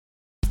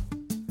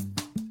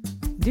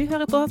Du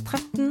hører på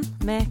 13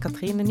 med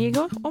Katrine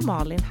Nygaard og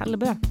Malin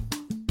Hellebø.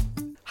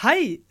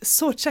 Hei,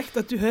 så kjekt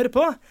at du hører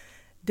på.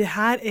 Det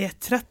her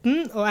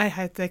 13, og jeg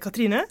heter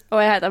Katrine. Og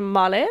jeg heter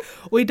Malin.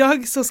 Og i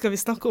dag så skal vi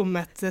snakke om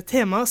et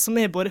tema som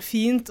både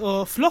fint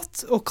og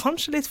flott, og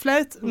kanskje litt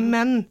flaut,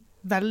 men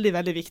veldig,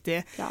 veldig viktig.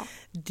 Ja.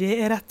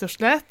 Det rett og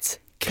slett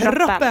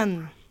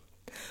kroppen.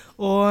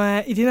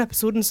 Og i denne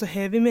episoden så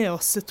har vi med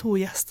oss 2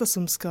 gjester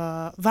som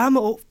skal være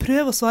med og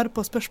prøve å svare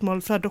på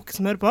spørsmål fra dere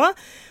som hører på.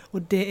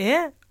 Og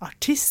det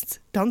artist,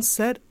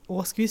 danser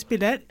og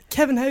skuespiller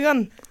Kevin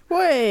Haugan.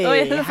 Oi,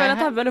 jeg føler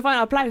at jeg burde få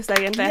en applaus,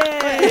 egentlig.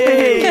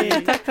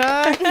 Takk.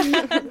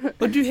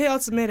 Og du har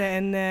altså med deg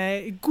en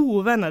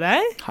god venn av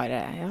deg, Har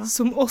jeg, ja.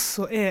 som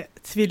også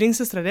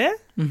tvillingsøstre di,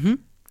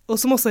 og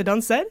som også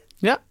danser.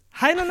 Ja.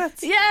 Hei,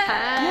 Nanette.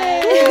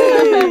 Yay!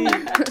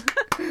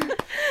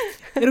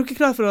 Er dere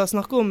klare for å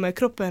snakke om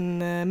kroppen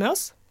med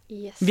oss?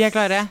 Yes. Vi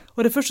klare.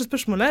 Og det første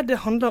spørsmålet, det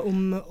handler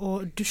om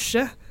å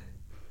dusje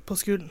på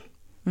skolen.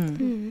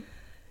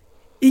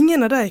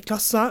 Ingen av de i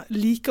klassen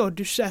liker å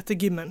dusje etter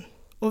gymmen.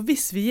 Og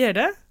hvis vi gjør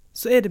det,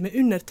 så det med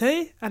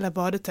undertøy eller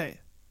badetøy.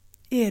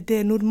 Er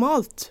det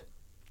normalt?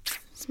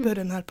 Spør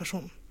denne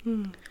personen.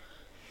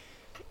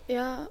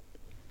 Ja,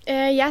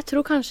 jeg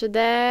tror kanskje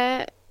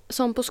det,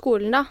 sånn på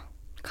skolen da,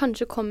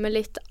 kanskje kommer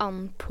litt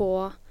an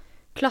på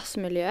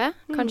klassemiljøet,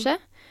 kanskje.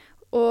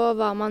 Og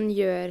hva man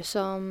gjør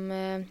som,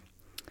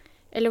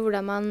 eller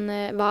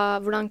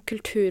hvordan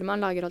kultur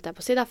man lager, holdt jeg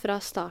på å si, da, fra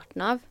starten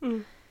av.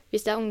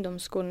 Hvis det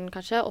ungdomsskolen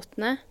kanskje,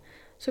 8.,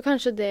 så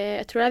kanskje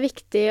jeg tror det er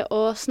viktig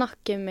å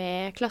snakke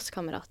med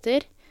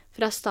klassekamerater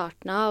fra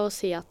starten av og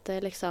si at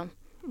liksom,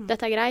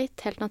 dette er greit,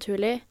 helt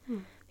naturlig,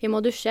 vi må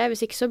dusje.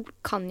 Hvis ikke så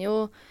kan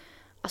jo,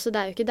 altså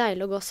det jo ikke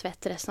deilig å gå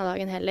svett resten av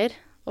dagen heller,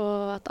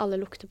 og at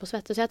alle lukter på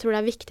svette. Så jeg tror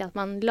det er viktig at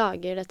man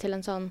lager det til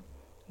en sånn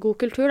god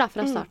kultur da,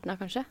 fra starten av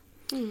kanskje.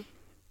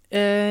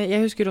 Jeg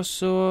husker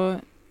også,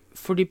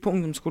 fordi på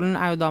ungdomsskolen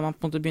jo da man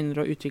på en måte begynner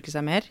å utvikle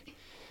seg mer.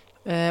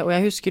 Og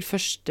jeg husker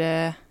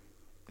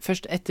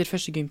etter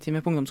første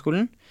gymtime på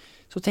ungdomsskolen,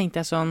 så tenkte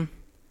jeg sånn,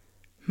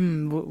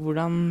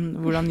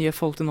 hvordan gjør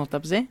folk det nå, på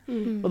å si?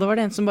 Og da var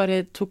det en som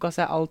bare tok av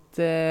seg alt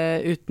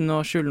uten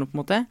å skjule noe, på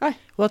en måte.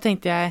 Og da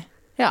tenkte jeg,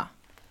 ja,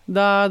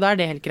 da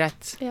det helt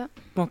greit, på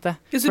en måte.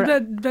 Ja, så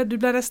du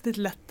ble nesten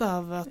litt lettet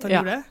av at han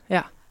gjorde det?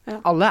 Ja.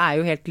 Alle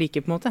jo helt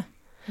like, på en måte,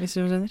 hvis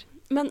du skjønner.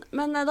 Men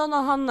da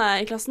når han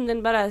i klassen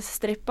din bare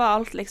strippet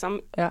alt, liksom,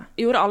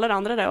 gjorde alle de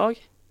andre det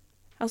også?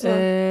 Altså,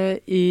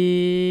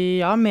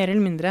 ja, mer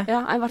eller mindre.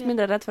 Ja, jeg ble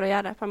mindre redd for å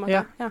gjøre det, på en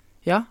måte.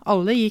 Ja,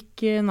 alle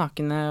gikk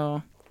nakne og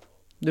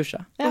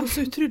dusja. Og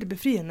så utrolig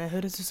befriende,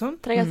 høres det sånn.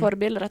 Trenger et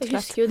forbilde, rett og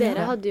slett. Jeg husker jo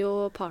dere hadde jo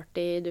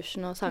party i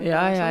dusjen og sang.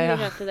 Ja. Vi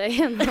hørte det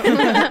igjen.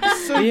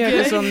 Vi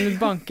hørte sånn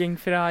banking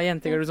fra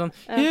jentegård og sånn.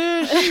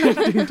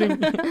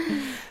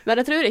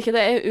 Men jeg tror ikke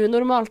det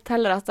unormalt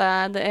heller at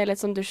det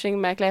litt sånn dusjing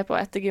med klær på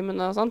etter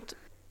gymmen og sånt.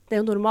 Det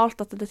jo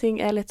normalt at det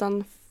ting litt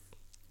sånn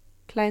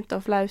kleint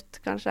og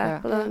flaut, kanskje,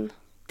 på den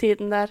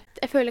tiden der.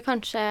 Jeg føler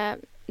kanskje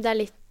det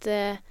litt...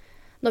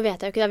 Nå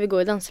vet jeg jo ikke det, vi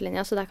går i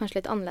danselinja, så det kanskje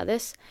litt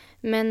annerledes.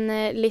 Men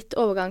litt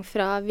overgang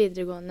fra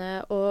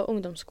videregående og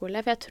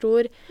ungdomsskole. For jeg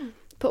tror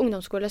på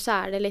ungdomsskole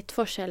så det litt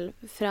forskjell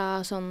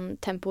fra sånn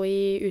tempo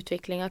i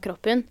utvikling av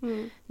kroppen.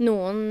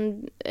 Noen,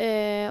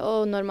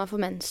 og når man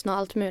får mensen og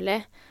alt mulig.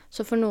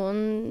 Så for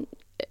noen,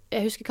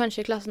 jeg husker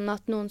kanskje i klassen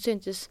at noen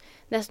syntes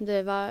nesten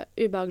det var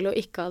ubehagelig å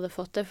ikke hadde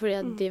fått det, fordi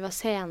at de var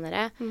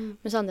senere,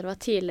 mens andre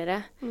var tidligere.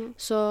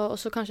 Så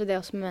også kanskje det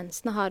også med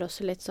mensen har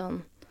også litt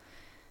sånn...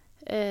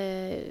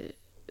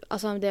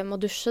 altså det med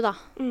å dusje da,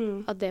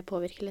 at det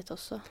påvirker litt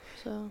også.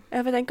 Så.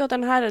 Jeg tenker at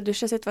denne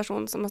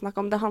dusjesituasjonen som vi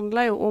snakker om, det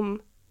handler jo om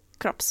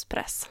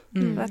kroppspress,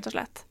 rett og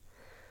slett.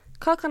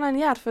 Hva kan en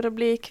gjøre for å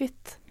bli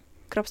kvitt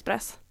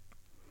kroppspress?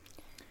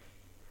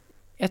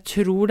 Jeg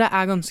tror det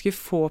ganske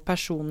få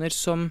personer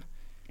som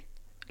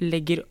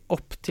legger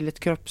opp til et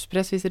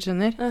kroppspress, hvis dere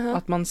skjønner.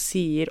 At man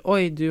sier,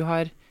 oi,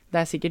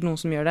 det sikkert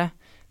noen som gjør det,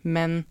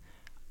 men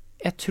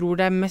jeg tror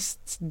det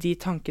mest de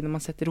tankene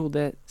man setter i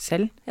hodet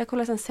selv. Ja,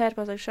 hvordan en ser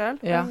på seg selv.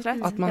 Ja,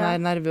 at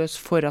man nervøs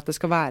for at det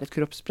skal være et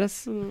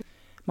kroppspress.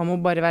 Man må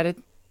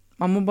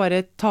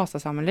bare ta seg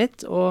sammen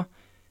litt, og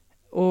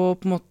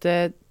på en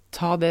måte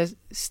ta det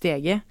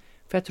steget.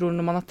 For jeg tror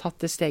når man har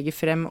tatt det steget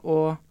frem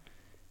og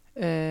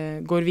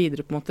går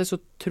videre på en måte, så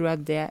tror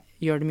jeg det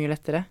gjør det mye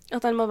lettere.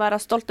 At en må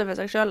være stolt over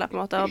seg selv på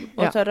en måte,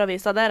 og tørre å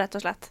vise det, rett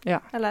og slett. Ja.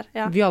 Eller,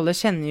 vi alle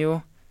kjenner jo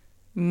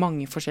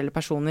mange forskjellige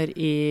personer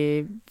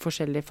i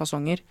forskjellige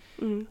fasonger,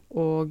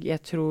 og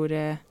jeg tror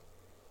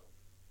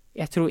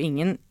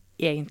ingen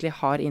egentlig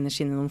har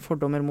innerst inne noen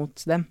fordommer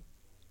mot dem,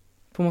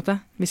 på en måte,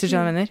 hvis du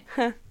skjønner venner.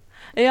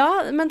 Ja,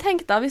 men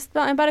tenk da, hvis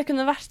jeg bare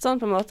kunne vært sånn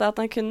på en måte, at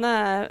han kunne,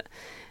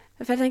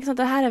 for jeg tenker sånn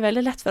at det her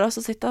veldig lett for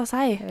oss å sitte og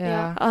si,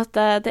 at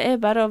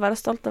det bare å være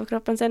stolt av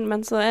kroppen sin,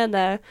 men så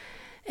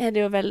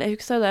det jo vel, jeg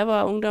husker da jeg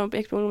var ungdom og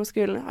gikk på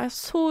ungdomsskolen, jeg var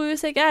så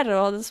usikker,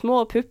 og det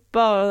små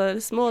pupper, og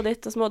små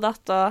ditt og små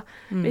datt, og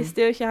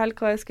visste jo ikke helt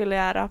hva jeg skulle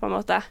gjøre, på en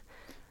måte.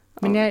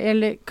 Men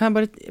kan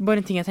jeg bare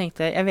en ting jeg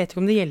tenkte, jeg vet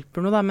ikke om det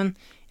hjelper noe da, men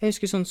Jeg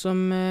husker sånn som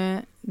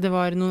det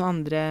var noen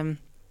andre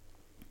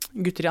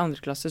gutter i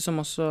andre klasse som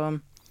også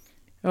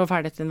var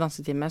ferdig etter en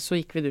dansetime, så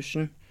gikk vi i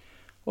dusjen.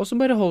 Og så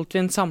bare holdt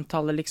vi en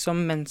samtale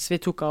liksom mens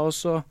vi tok av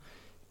oss og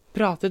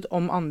pratet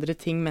om andre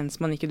ting mens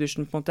man gikk i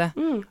dusjen, på en måte.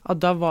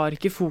 At da var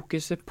ikke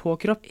fokuset på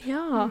kropp.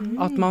 Ja.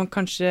 At man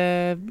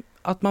kanskje,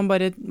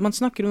 man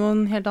snakker om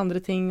noen helt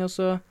andre ting, og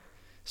så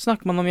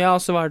snakker man om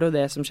og så var det jo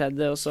det som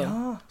skjedde, og så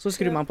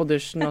skrur man på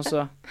dusjen, og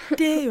så...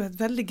 Det er jo et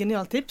veldig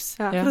genialt tips.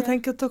 Ja. For da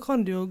tenker jeg at da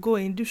kan du jo gå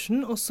inn i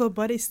dusjen, og så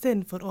bare i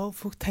stedet for å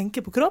få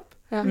tenke på kropp,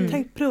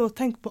 prøv å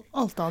tenke på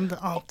alt annet.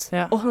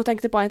 Ja. Nå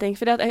tenkte jeg på en ting,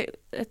 fordi at jeg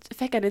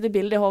fikk et lite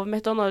bilde i hodet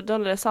mitt da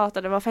dere sa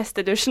at det var fest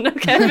i dusjen.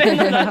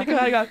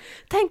 Hver gang.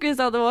 Tenk hvis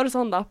det hadde vært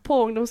sånn da,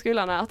 på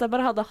ungdomsskolene, at jeg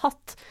bare hadde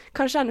hatt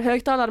kanskje en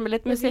høgtaler med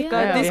litt musikk og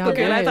en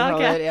diskokule i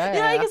taket.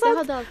 Ja, ikke sant?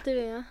 Det hadde alltid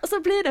vi, ja. Og så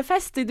blir det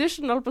fest i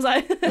dusjen, holdt på å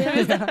si.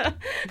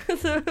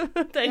 Så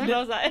det er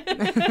lov å si.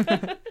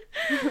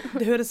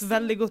 Det høres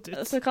veldig godt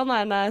ut. Så kan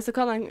en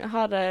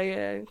ha det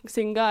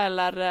synge,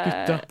 eller...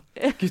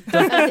 Gutta.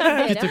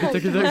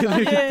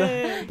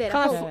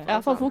 Kan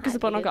jeg få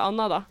fokuset på noe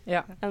annet da,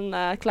 enn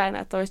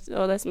kleinhet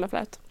og det som er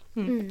flaut.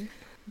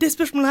 Det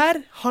spørsmålet her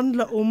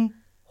handler om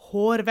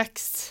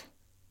hårvekst.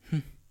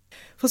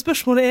 For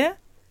spørsmålet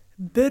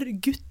bør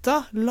gutta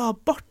la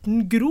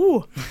barten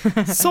gro?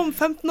 Som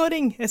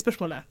 15-åring er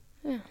spørsmålet.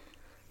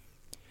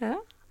 Ja.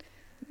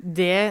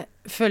 Det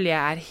føler jeg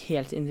er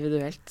helt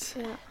individuelt.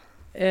 Ja.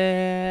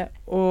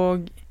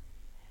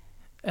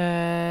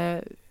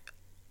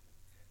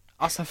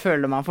 Altså,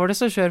 føler man for det,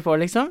 så kjør på,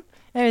 liksom.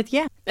 Jeg vet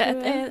ikke.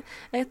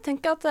 Jeg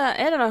tenker at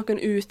er det noen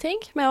uting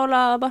med å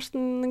la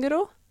barten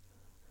gro?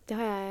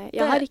 Jeg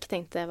har ikke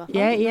tenkt det, i hvert fall.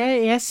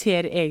 Jeg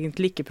ser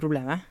egentlig ikke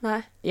problemet.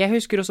 Nei. Jeg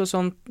husker også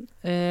sånn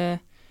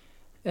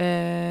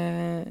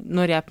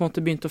når jeg på en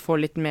måte begynte å få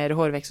litt mer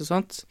hårvekst og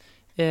sånt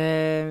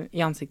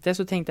i ansiktet,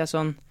 så tenkte jeg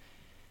sånn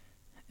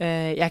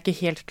jeg er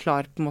ikke helt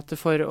klar på en måte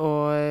for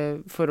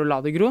å la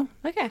det gro.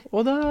 Okay.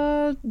 Og da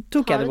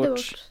tok jeg det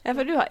bort. Ja,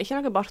 for du har ikke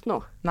noe bart nå.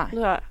 Nei.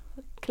 Du har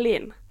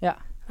clean. Ja.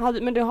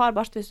 Men du har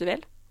bart hvis du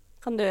vil.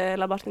 Kan du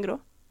la barten gro?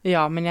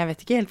 Ja, men jeg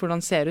vet ikke helt hvordan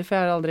den ser ut, for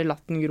jeg har aldri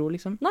latt den gro,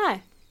 liksom. Nei.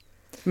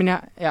 Men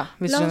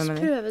hvis la oss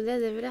prøve det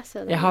vil jeg se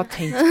det. Jeg har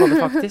tenkt på det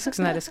faktisk,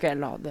 sånn her skal jeg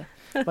la det.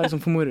 Bare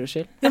sånn for moro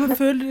skyld. Ja, men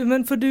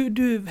for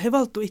du har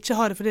valgt å ikke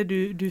ha det fordi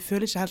du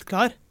føler ikke helt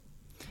klar?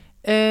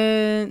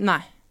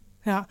 Nei.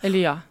 Ja.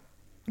 Eller ja.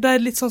 Det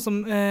er litt sånn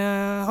som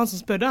han som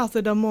spør det, at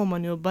da må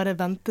man jo bare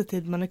vente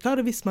til man er klar,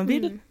 og hvis man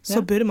vil,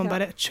 så bør man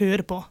bare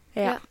kjøre på.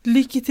 Ja.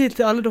 Lykke til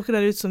alle dere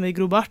der ute som vil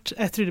gro bart.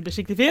 Jeg tror det blir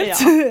skikkelig fint. Ja.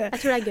 Jeg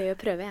tror det er gøy å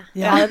prøve, jeg.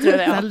 Ja, det tror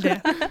jeg, veldig.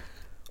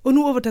 Og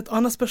nå over til et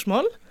annet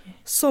spørsmål,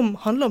 som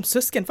handler om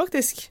søsken,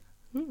 faktisk.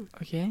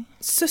 Okay.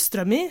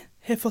 Søstera mi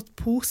har fått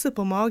pose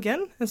på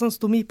magen, en sånn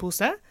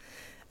stomipose,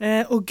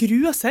 og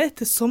gruer seg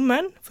til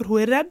sommeren, for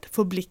hun er redd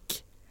for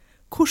blikk.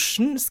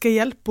 Hvordan skal jeg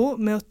hjelpe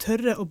henne med å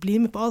tørre å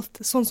bli med på alt,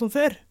 sånn som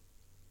før?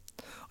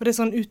 Og det er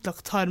sånn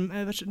utlagt tarm.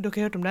 Dere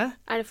har hørt om det?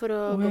 Er det for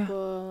å gå på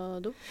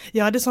do?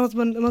 Ja, det er sånn at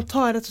man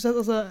tar rett og slett...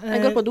 Altså,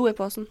 jeg går på do i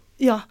posen.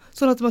 Ja,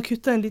 sånn at man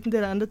kutter en liten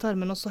del av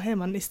endetarmen, og så har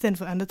man i stedet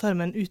for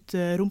endetarmen ut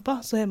rumpa,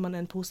 så har man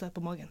en pose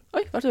på magen.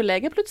 Oi, var du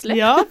lege plutselig?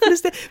 Ja,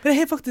 plutselig.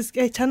 Men jeg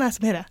kjenner en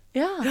som har det.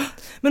 Ja.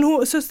 Men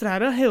søstera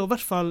her har jo i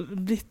hvert fall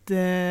blitt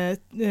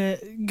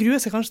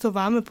gruer seg kanskje til å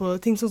være med på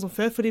ting sånn som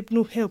før, fordi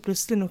nå har jo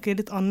plutselig noe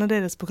litt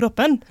annerledes på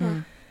kroppen.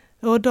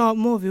 Og da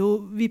må vi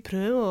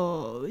prøve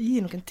å gi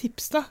noen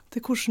tips da,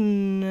 til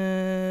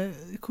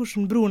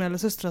hvordan broren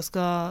eller søstera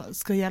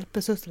skal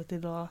hjelpe søstera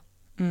til å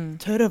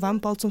tørre å være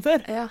med på alt som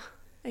før. Ja,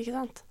 ikke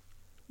sant?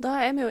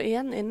 Da er vi jo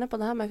igjen inne på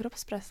det her med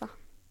kroppspress da.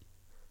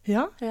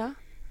 Ja.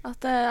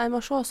 At jeg må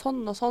se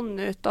sånn og sånn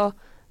ut, og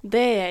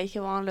det er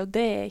ikke vanlig, og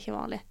det er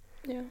ikke vanlig.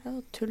 Ja. Det er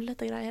jo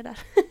tullete greier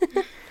der.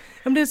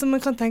 Men det er som man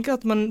kan tenke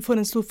at man får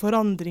en stor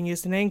forandring i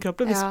sin egen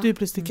kropp. Hvis du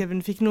plutselig,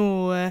 Kevin, fikk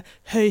noe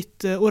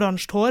høyt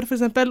oransje hår, for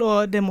eksempel,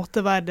 og det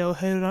måtte være det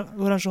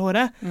oransje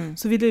håret,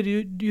 så ville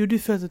du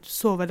følt at du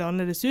så veldig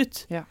annerledes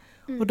ut. Ja.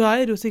 Og da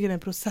er det jo sikkert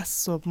en prosess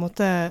å på en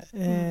måte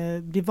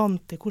bli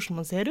vant til hvordan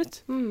man ser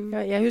ut.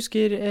 Ja, jeg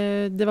husker,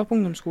 det var på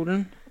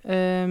ungdomsskolen,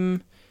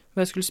 hvor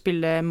jeg skulle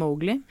spille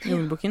Mowgli i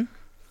Jungelboken.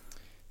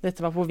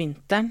 Dette var på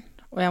vinteren,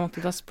 og jeg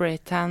måtte ta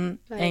spraytan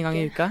en gang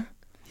i uka.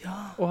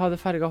 Ja. Og hadde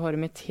farget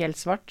håret mitt helt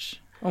svart,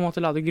 og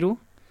måtte la det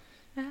gro.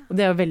 Ja. Og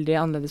det er jo veldig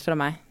annerledes fra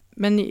meg.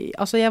 Men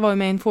altså, jeg var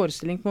jo med i en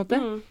forestilling, på en måte.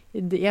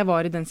 Jeg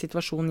var i den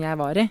situasjonen jeg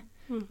var i.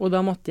 Og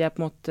da måtte jeg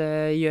på en måte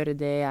gjøre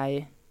det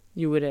jeg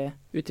gjorde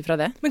ut ifra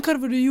det. Men hva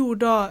var det du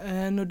gjorde da,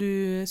 når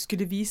du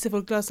skulle vise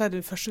folk, la oss si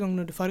det første gang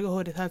når du farget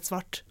håret ditt helt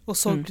svart, og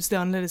så plutselig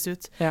annerledes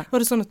ut? Ja. Var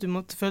det sånn at du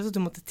følte at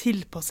du måtte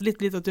tilpasse litt,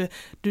 at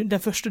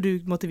den første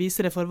du måtte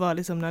vise det for var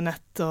liksom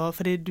Nanette,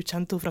 fordi du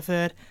kjente henne fra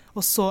før,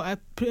 og så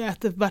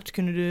etter hvert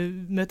kunne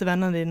du møte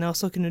vennene dine, og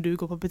så kunne du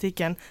gå på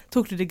butikken.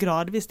 Tok du det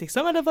gradvis,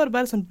 liksom, eller var det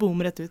bare sånn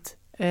boom rett ut?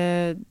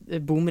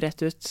 Boom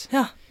rett ut.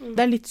 Ja.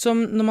 Det er litt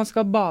som når man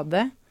skal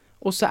bade,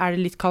 og så er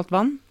det litt kaldt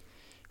vann,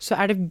 så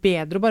er det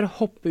bedre å bare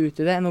hoppe ut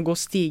i det enn å gå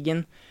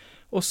stigen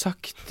og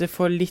sakte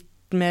få litt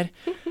mer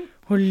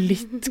Og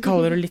litt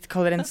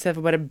kaldere enn sted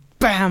for bare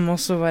bam, og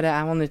så bare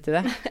man ute i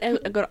det.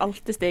 Jeg går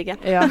alltid stigen.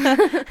 Ja,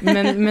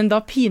 men da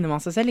piner man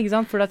seg selv, ikke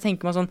sant? For da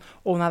tenker man sånn,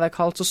 nei, det er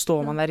kaldt, så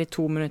står man der i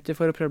 2 minutter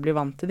for å prøve å bli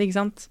vant til det,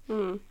 ikke sant?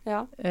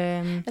 Ja.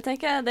 Jeg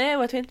tenker, det er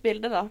jo et fint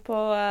bilde da,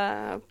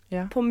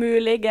 på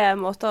mulige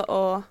måter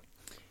å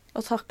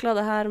takle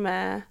det her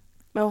med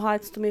å ha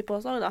et stomi på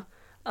seg da.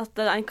 At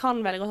en kan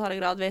velge å ta det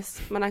gradvis,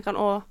 men en kan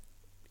også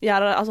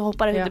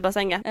hoppe rett ut i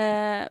bassenget.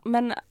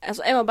 Men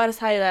jeg må bare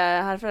si det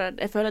her, for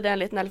jeg føler det er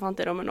en liten elefant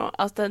i rommet nå.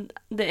 Altså,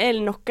 det er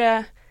noe...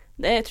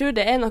 Jeg tror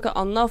det er noe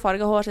annet å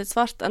farge håret sitt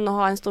svart enn å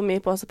ha en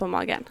stomipose på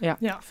magen. Ja.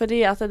 Fordi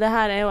at det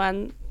her er jo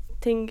en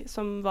ting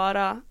som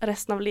varer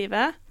resten av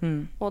livet,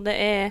 og det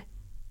er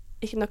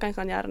ikke noe en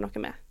kan gjøre noe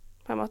med,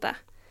 på en måte.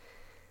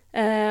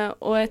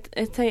 Og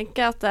jeg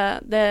tenker at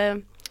det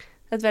er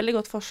et veldig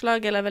godt forslag,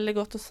 eller veldig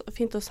godt og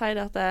fint å si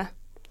det at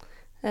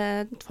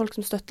folk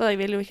som støtter deg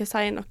vil jo ikke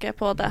si noe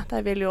på det. De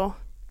vil jo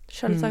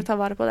selvsagt ta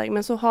vare på deg.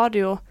 Men så har du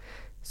jo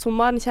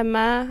sommeren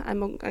kommer,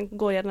 en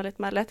går gjerne litt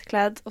mer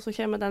lettkledd, og så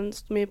kommer den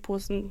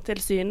stomiposen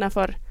til syne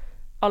for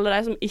alle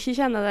de som ikke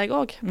kjenner deg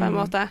også, på en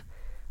måte.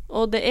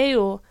 Og det er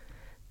jo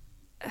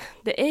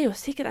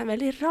sikkert en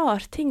veldig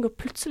rar ting å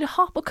plutselig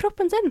ha på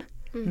kroppen sin.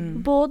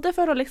 Både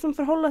for å liksom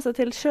forholde seg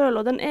til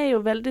selv, og den er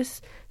jo veldig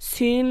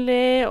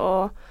synlig,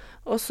 og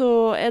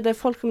så er det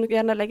folk som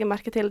gjerne legger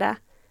merke til det.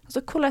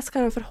 Altså, hvordan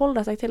kan en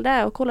forholde seg til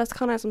det, og hvordan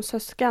kan en som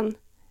søsken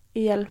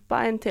hjelpe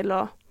en til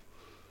å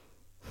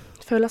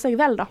føle seg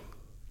vel, da?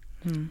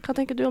 Hva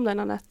tenker du om det,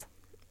 Nanette?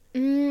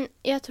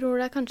 Jeg tror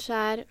det kanskje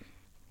er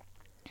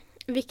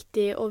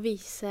viktig å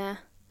vise,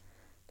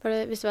 for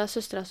hvis det var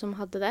søstra som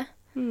hadde det,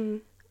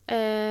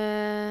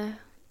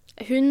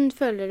 hun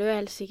føler det jo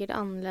helt sikkert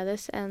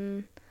annerledes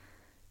enn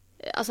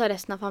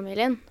resten av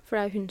familien, for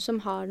det er jo hun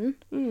som har den.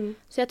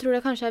 Så jeg tror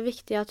det kanskje er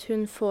viktig at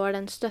hun får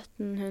den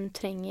støtten hun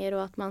trenger,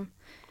 og at man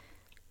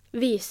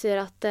viser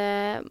at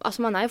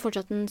man er jo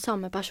fortsatt den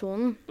samme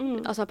personen,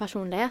 altså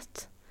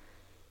personlighet.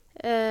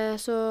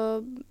 Så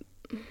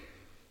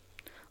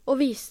å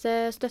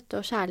vise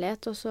støtte og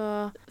kjærlighet, og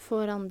så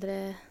får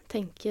andre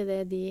tenke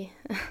det de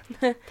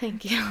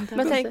tenker.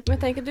 Men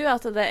tenker du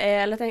at det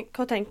er, eller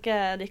hva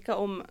tenker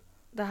dere om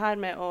det her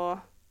med å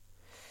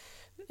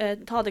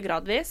ta det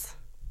gradvis,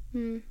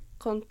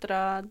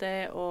 kontra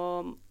det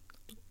å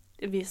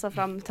vise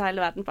frem til hele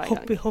verden på en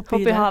gang?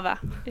 Hoppe i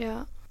havet.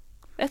 Ja.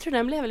 Jeg tror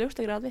nemlig jeg ville gjort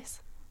det gradvis.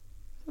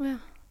 Ja.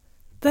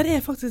 Der er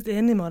jeg faktisk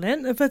enig med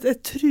den, for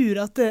jeg tror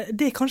at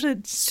det er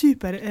kanskje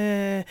super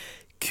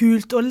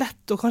kult og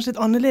lett, og kanskje litt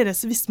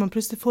annerledes hvis man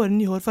plutselig får en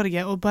ny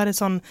hårfarge, og bare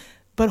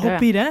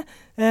hoppe i det.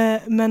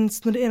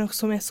 Mens når det er noe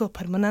som er så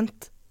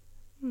permanent,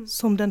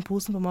 som den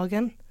posen på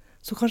magen,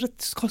 så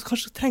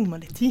kanskje trenger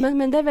man litt tid.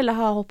 Men det ville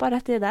ha hoppet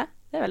rett i det.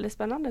 Det er veldig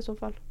spennende i så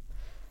fall.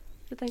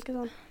 Jeg tenker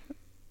sånn.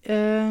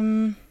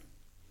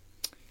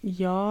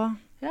 Ja.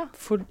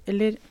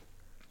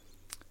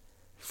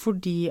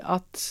 Fordi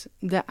at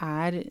det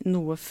er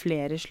noe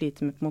flere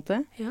sliter med, på en måte.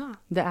 Ja.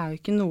 Det er jo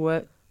ikke noe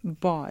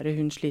bare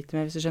hun sliter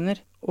med, hvis du skjønner.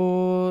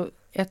 Og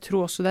jeg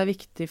tror også det er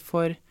viktig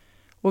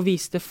å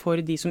vise det for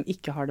de som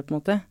ikke har det, på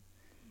en måte.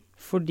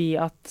 Fordi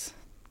at...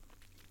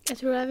 Jeg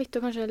tror det er viktig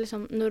å kanskje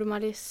liksom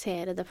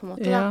normalisere det, på en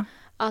måte. Ja. Da.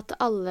 At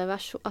alle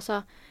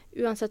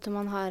uansett om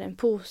man har en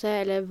pose,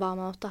 eller hva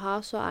man måtte ha,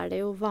 så er det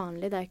jo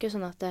vanlig. Det er ikke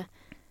sånn at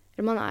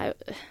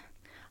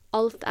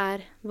alt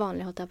er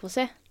vanlig, holdt jeg på å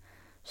si.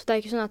 Så det er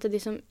ikke sånn at de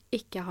som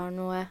ikke har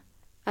noe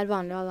er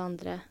vanlige, og alle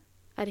andre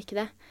er ikke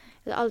det.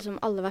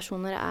 Alle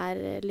versjoner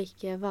er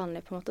like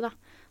vanlige, på en måte, da.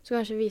 Så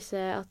kanskje vise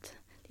at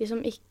de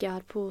som ikke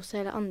har pose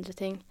eller andre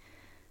ting,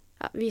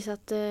 vise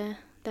at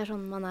det er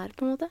sånn man er,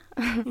 på en måte.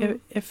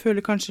 jeg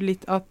føler kanskje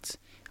litt at,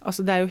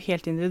 det er jo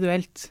helt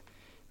individuelt,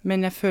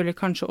 men jeg føler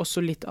kanskje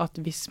også litt at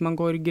hvis man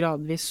går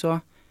gradvis,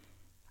 så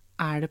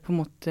er det på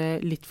en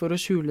måte litt for å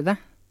skjule det.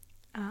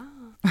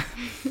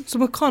 Så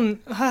man kan,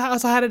 her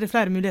er det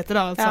flere muligheter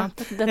da,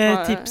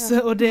 tips,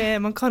 og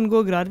man kan gå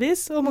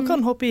gradvis, og man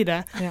kan hoppe i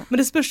det. Ja. Men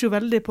det spørs jo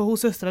veldig på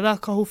hos søstre da,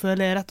 hva hun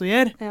føler er rett å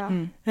gjøre. Ja.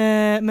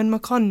 Men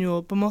man kan jo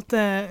på en måte,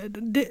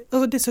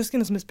 de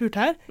søskene som er spurt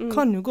her,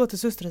 kan jo gå til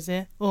søstre si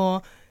og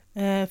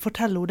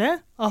fortelle henne det,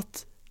 at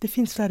det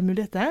finnes flere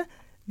muligheter.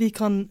 Vi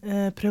kan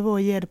prøve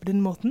å gjøre det på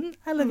den måten,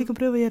 eller vi kan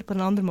prøve å gjøre det på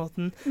den andre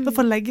måten. I hvert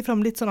fall legge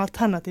frem litt sånn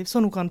alternativ, så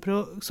hun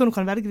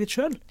kan velge litt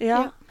selv.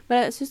 Ja. Men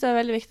jeg synes det er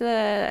veldig viktig,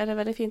 eller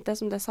veldig fint det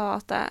som det sa,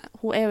 at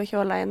hun er jo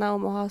ikke alene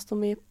om å ha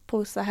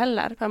stomipose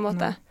heller, på en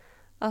måte.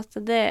 At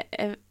det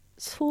er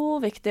så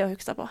viktig å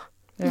huske på.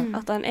 Ja.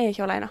 At han er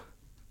ikke alene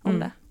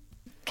om det.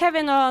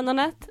 Kevin og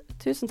Nanette,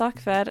 tusen takk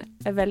for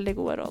veldig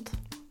gode råd.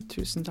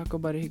 Tusen takk,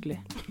 og bare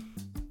hyggelig.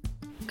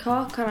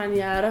 Hva kan han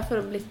gjøre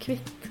for å bli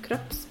kvitt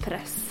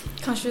kroppspress?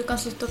 Kanskje du kan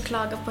slutte å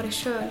klage på deg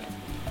selv.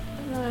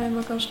 Nei,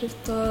 man kan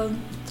slutte å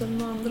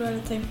dømme andre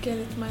eller tenke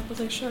litt mer på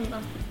seg selv, da.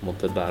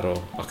 Måtte lære å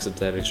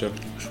akseptere deg selv.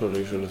 Se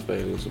deg selv i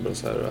speilet, så bare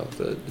sier du at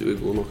du er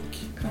god nok.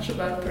 Kanskje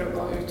bare prøve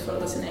å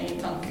utfordre sin egen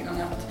tankegang,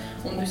 at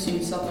om du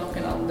synes at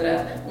noen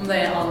andre, om det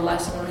er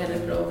annerledes, så må du heller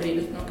prøve å bli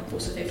ut noe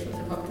positivt, at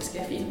det faktisk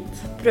er fint.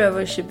 Prøve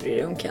å ikke bry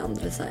deg om hva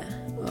andre sier.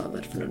 og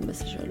være fornøyd med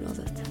seg selv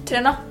uansett.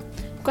 Trene.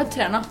 Du kan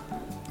trene.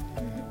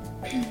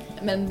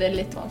 Men det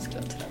litt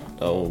vanskelig å trene.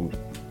 Da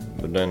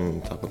burde en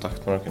ta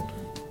kontakt med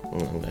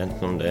noen.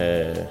 Enten om det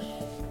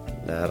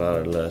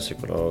lærer eller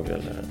psykolog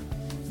eller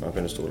man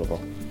kunne stole på.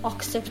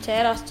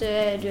 Akseptere at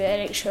du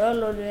deg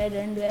selv og du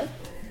den du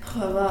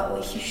Prøve å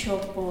ikke se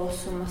på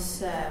så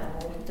masse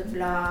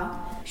moteblad.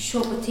 Se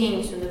på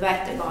ting som du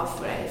vet er bra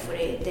for deg,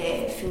 fordi det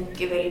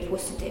funker veldig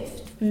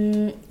positivt.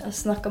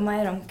 Snakke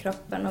mer om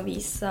kroppen og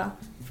vise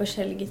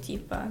forskjellige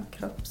typer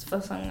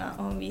kroppsfasonger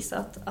og vise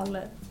at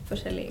alle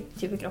forskjellige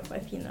typer kropper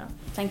er fine.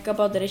 Tenke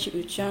på at det ikke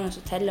utseendet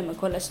som teller med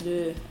hvordan du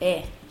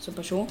er som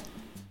person.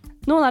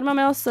 Nå nærmer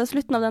vi oss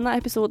slutten av denne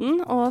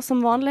episoden, og som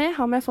vanlig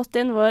har vi fått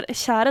inn vår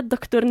kjære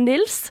doktor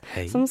Nils,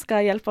 som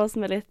skal hjelpe oss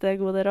med litt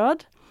gode råd.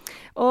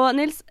 Og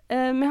Nils,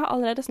 vi har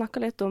allerede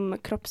snakket litt om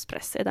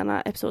kroppspress i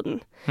denne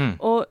episoden.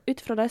 Og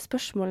ut fra de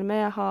spørsmålene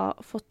vi har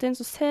fått inn,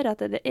 så ser jeg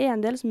at det er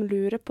en del som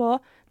lurer på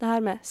det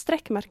her med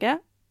strekkmerke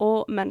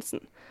og mensen.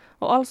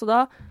 Og altså da,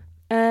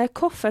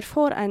 hvorfor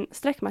får en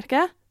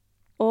strekkmerke,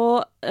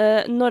 og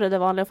når er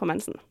det vanlig å få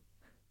mensen?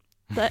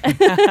 Rett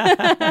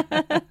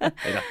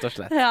og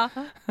slett. Ja.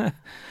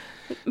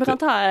 Vi kan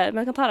ta det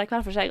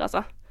hver for seg,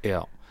 altså.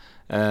 Ja.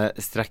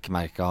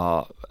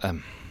 Strekkmerker...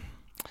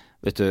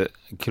 Vet du,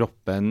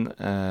 kroppen,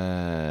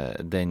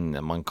 den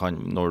man kan,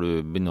 når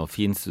du begynner å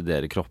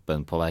finstudere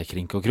kroppen på hver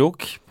krink og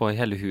krok, på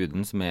hele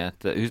huden, som er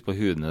husk på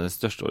huden er det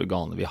største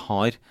organet vi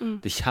har.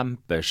 Det er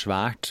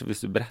kjempesvært.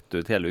 Hvis du bretter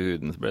ut hele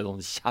huden, så blir det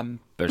sånn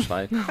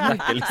kjempesvært. Det er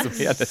ikke liksom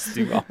hele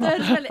stua. Det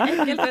er veldig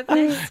enkelt, vet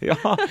du.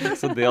 Ja,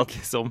 så det at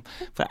liksom,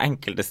 for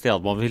enkelte steder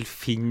man vil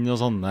finne noe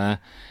sånne...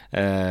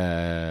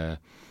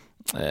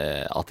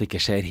 at det ikke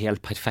ser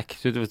helt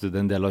perfekt ut, vet du,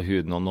 den del av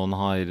huden, og noen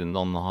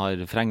har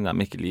freng de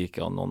ikke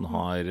like, og noen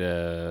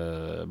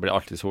blir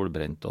alltid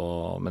solbrent,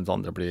 mens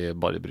andre blir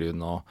bare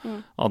brun, og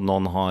at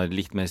noen har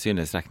litt mer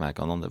synlige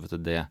strekkmerker enn andre, vet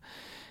du,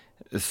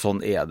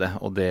 sånn er det,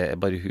 og det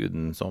er bare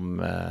huden som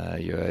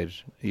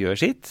gjør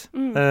sitt,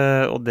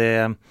 og det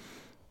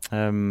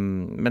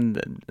men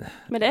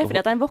det er fordi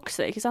at den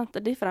vokser, ikke sant?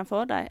 Det er derfor den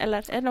får deg,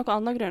 eller er det noe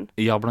annen grunn?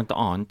 Ja, blant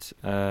annet,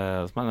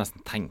 så må jeg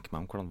nesten tenke meg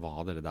om hvordan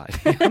var det der.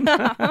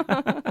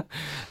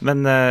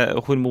 Men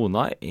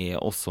hormoner er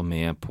også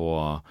med på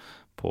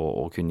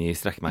å kunne gi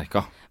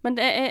strekkmerker. Men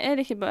det er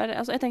det ikke bare,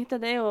 altså jeg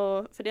tenkte det er jo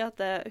fordi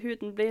at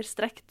huden blir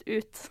strekt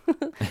ut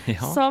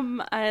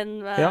som en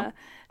ballong.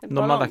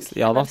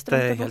 Ja da, det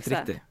er helt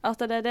riktig. At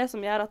det er det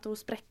som gjør at hun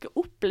sprekker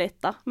opp litt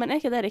da, men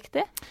er ikke det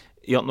riktig?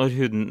 Ja,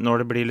 når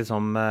det blir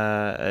liksom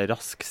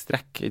rask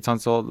strekk, ikke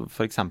sant? Så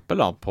for eksempel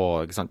da, på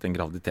ikke sant, en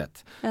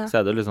graviditet, så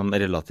er det liksom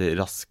relativt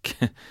rask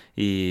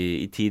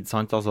i tid,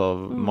 sant? Altså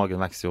magen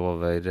vekser jo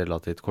over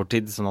relativt kort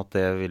tid, sånn at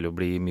det vil jo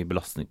bli mye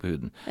belastning på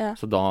huden.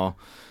 Så da,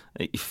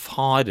 i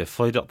fare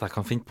for at jeg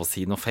kan finne på å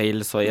si noe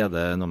feil, så er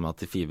det noe med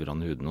at de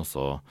fibrene i huden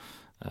også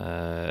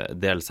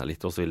deler seg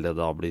litt, og så vil det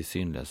da bli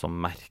synlig som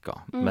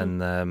merker. Men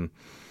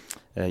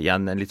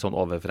igjen en litt sånn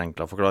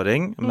overforenklet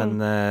forklaring, men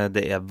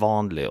det er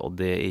vanlig, og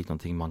det er ikke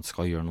noe man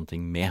skal gjøre noe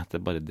med. Det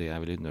er bare det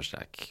jeg vil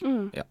understreke.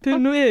 Ja.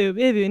 Nå er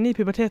vi jo inne i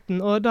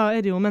puberteten, og da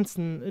er det jo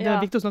mensen. Det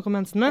er viktig å snakke om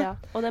mensen. Ja.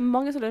 Og det er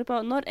mange som lurer på,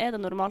 når er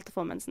det normalt å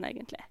få mensen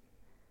egentlig?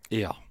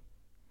 Ja.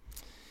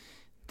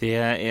 Det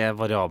er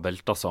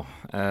variabelt, altså.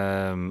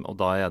 Og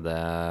da er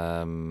det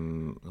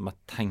når jeg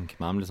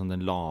tenker meg om liksom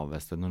den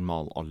laveste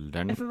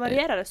normalalderen. For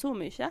varierer det så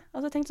mye?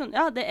 Altså jeg tenkte sånn,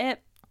 ja, det er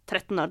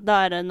 13 år,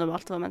 da er det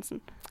normalt å få mensen.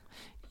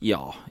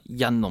 Ja,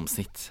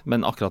 gjennomsnitt.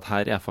 Men akkurat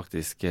her er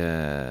faktisk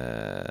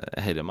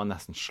her er man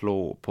nesten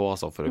slå på,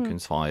 altså, for å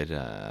kunne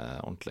svare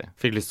ordentlig.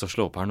 Fikk lyst til å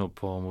slå opp her nå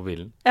på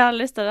mobilen. Jeg har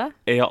lyst til det.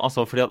 Ja,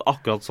 altså, fordi at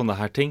akkurat sånne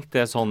her ting,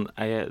 det er sånn,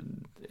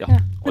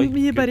 Oi,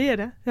 vi bare gjør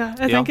det. Ja,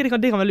 jeg tenker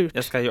det kan være lurt.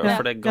 Jeg skal gjøre det,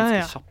 for det er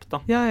ganske kjapt da.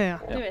 Ja.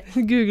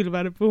 Google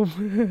bare på.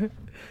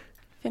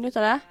 Finn ut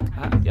av det?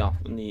 Ja,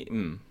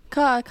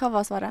 Hva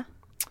var svaret?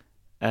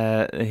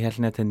 Helt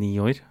ned til 9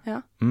 år.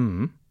 Ja.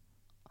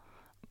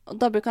 Og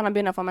da kan han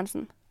begynne å få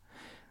mensen?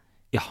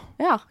 Ja.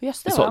 Ja,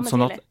 just det var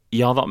sånn at,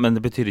 ja da, men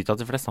det betyr ikke at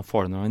de fleste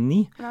får det når de er 9.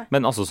 Nei.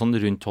 Men altså sånn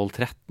rundt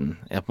 12-13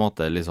 er på en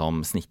måte liksom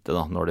snittet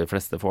da, når de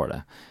fleste får det.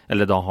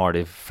 Eller da har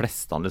de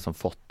fleste liksom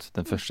fått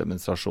den første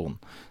menstruasjonen.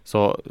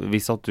 Så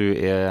hvis at du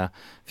er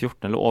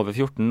 14 eller over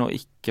 14 og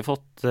ikke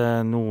fått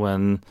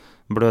noen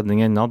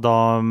blødning ennå,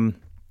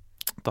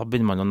 da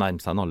begynner man å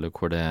nærme seg en alder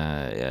hvor det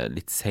er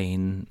litt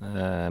sen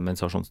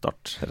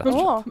menstruasjonsstart. Men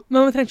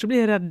man trenger ikke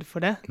bli redd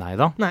for det.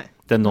 Neida. Nei.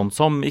 Det er noen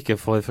som ikke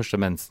får første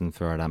mensen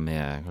før de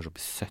er kanskje oppe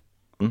i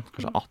 17,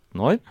 kanskje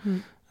 18 år.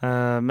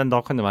 Men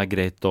da kan det være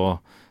greit å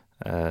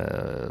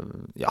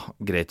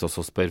greit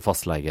også å spørre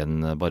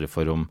fastlegen bare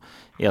for om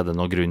er det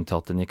noen grunn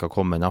til at den ikke har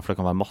kommet inn, for det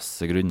kan være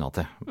masse grunner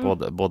til.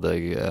 Både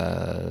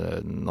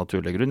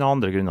naturlige grunner og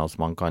andre grunner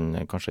som man kan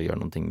kanskje gjøre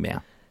noe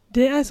med.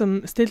 Det er en som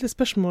stilte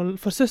spørsmål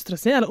for søstre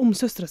si, eller om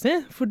søstre si,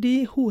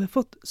 fordi hun har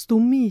fått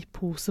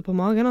stomipose på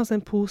magen, altså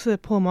en pose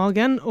på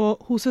magen,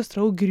 og søstre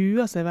hun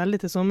gruer seg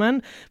veldig til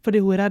sommeren, fordi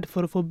hun er redd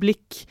for å få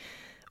blikk.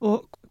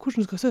 Og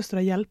hvordan skal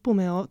søstre hjelpe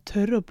henne med å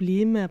tørre å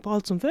bli med på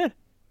alt som før?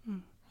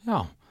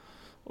 Ja,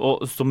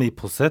 Og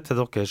stomipose, til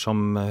dere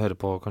som hører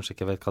på kanskje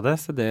ikke vet hva det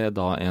så det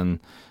da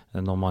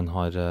når man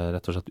har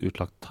rett og slett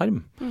utlagt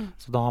tarm.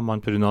 Så da har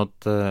man på grunn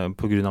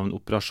av en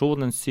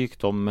operasjon, en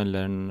sykdom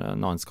eller en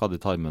annen skade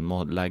i tarmen,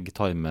 må legge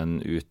tarmen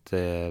ut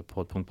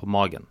på et punkt på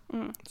magen.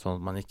 Sånn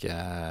at man ikke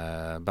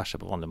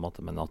bæsjer på vanlig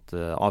måte, men at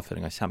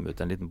avføringen kommer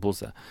ut i en liten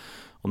pose.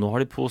 Og nå har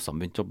de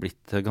posene begynt å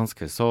blitt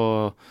ganske så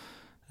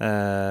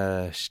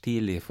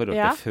stilig i forhold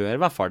til før,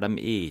 i hvert fall. De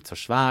ikke så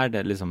svære,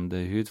 det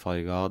er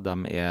hudfarger, de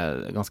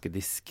ganske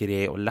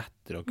diskret og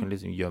lettere å kunne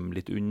liksom gjemme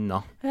litt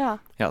unna.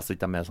 Så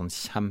ikke de sånn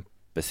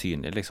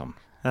kjempesynlige, liksom.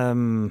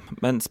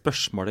 Men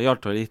spørsmålet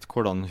gjaldt litt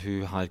hvordan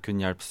hun her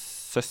kunne hjelpe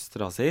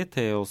søstera si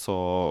til å så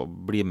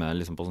bli med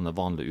liksom, på sånne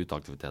vanlige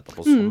uteaktiviteter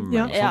på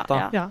sommeren og sånt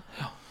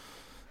da.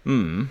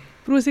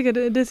 For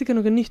det er sikkert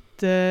noe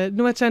nytt.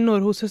 Nå vet ikke jeg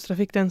når søstera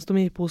fikk den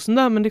stomiposen,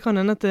 da, men det kan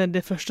hende at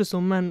det første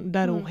sommeren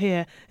der hun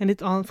har en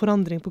litt annen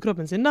forandring på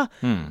kroppen sin. Da.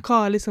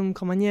 Hva liksom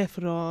kan man gjøre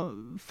for å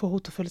få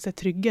henne til å føle seg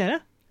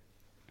tryggere?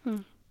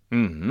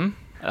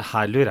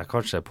 Her lurer jeg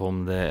kanskje på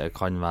om det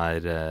kan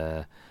være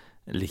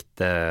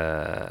litt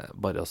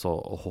bare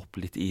å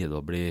hoppe litt i det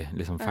og bli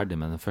liksom ferdig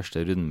med den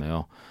første runden med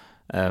å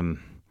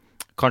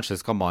kanskje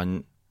skal man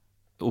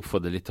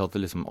oppfordre litt til at det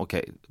liksom,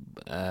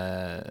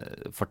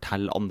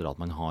 fortell andre at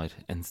man har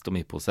en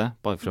stomipose,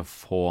 bare for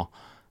å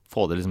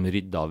få det liksom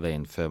ryddet av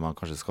veien før man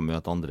kanskje skal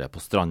møte andre på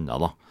stranda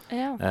da.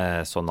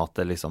 Sånn at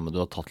det liksom, du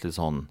har tatt litt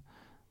sånn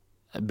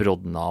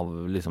brodden av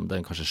liksom,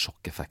 den kanskje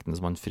sjokkeffekten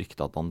som man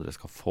frykter at andre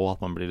skal få, at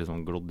man blir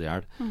liksom glodd i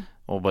hjel,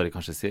 og bare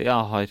kanskje si,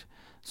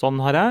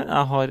 sånn har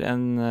jeg har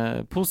en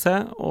pose,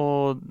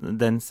 og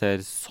den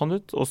ser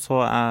sånn ut, og så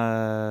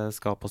jeg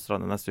skal på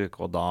stranda neste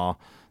uke, og da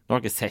nå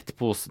har jeg ikke sett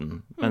posen,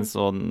 men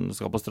så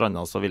skal på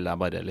stranda, så vil jeg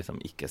bare liksom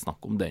ikke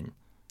snakke om den,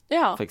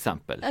 for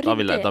eksempel. Da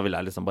vil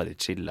jeg liksom bare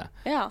chille.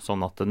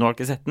 Sånn at nå har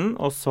jeg ikke sett den,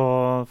 og så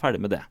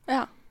ferdig med det.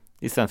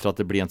 I stedet for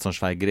at det blir en sånn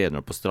svær greie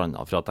når på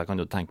stranda, for at jeg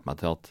kan jo tenke meg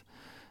til at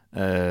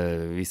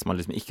hvis man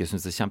liksom ikke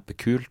synes det er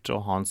kjempekult å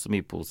ha en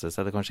stomipose,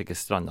 så er det kanskje ikke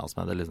stranda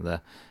som er det, liksom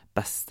det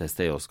beste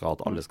stedet å skal,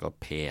 at alle skal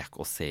peke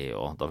og se,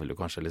 og da vil du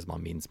kanskje liksom ha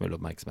minst mulig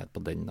oppmerksomhet på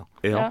den da.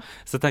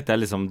 Så tenkte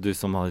jeg liksom, du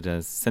som har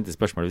sendt i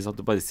spørsmål, hvis at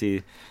du bare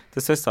sier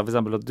til søster for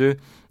eksempel at jeg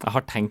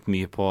har tenkt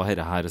mye på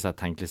dette her, og så har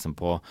jeg tenkt liksom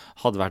på,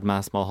 hadde vært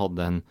meg som hadde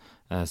hatt en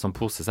sånn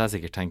pose, så har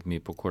jeg sikkert tenkt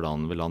mye på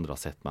hvordan vil andre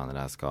ha sett meg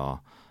når jeg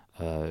skal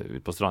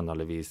ut på stranda,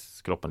 eller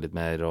vise kroppen litt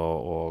mer,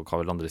 og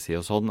hva vil andre si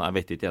og sånn. Jeg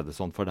vet ikke, er det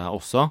sånn for deg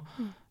også?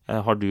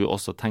 Har du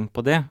også tenkt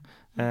på det?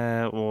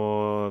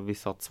 Og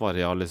hvis at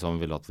svaret liksom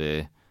vil at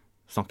vi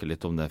snakker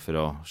litt om det for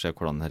å se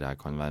hvordan dette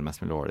kan være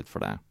mest mulig ålreit for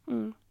deg.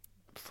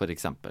 For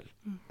eksempel.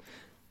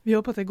 Vi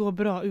håper at det går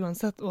bra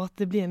uansett, og at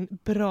det blir en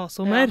bra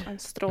sommer. En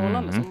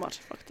strålende sommer,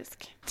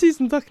 faktisk.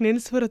 Tusen takk,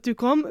 Nils, for at du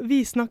kom.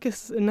 Vi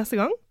snakkes neste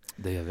gang.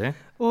 Det gjør vi.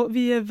 Og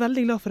vi er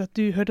veldig glad for at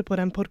du hørte på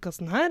den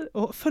podcasten her,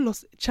 og følg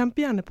oss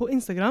kjempegjerne på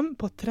Instagram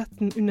på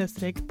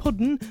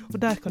 13_podden, og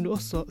der kan du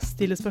også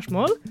stille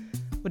spørsmål.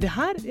 Og det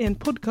her er en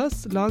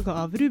podcast laget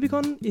av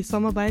Rubicon i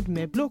samarbeid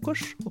med Blå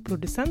Kors, og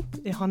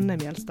produsent er Hanne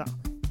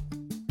Mjelstad.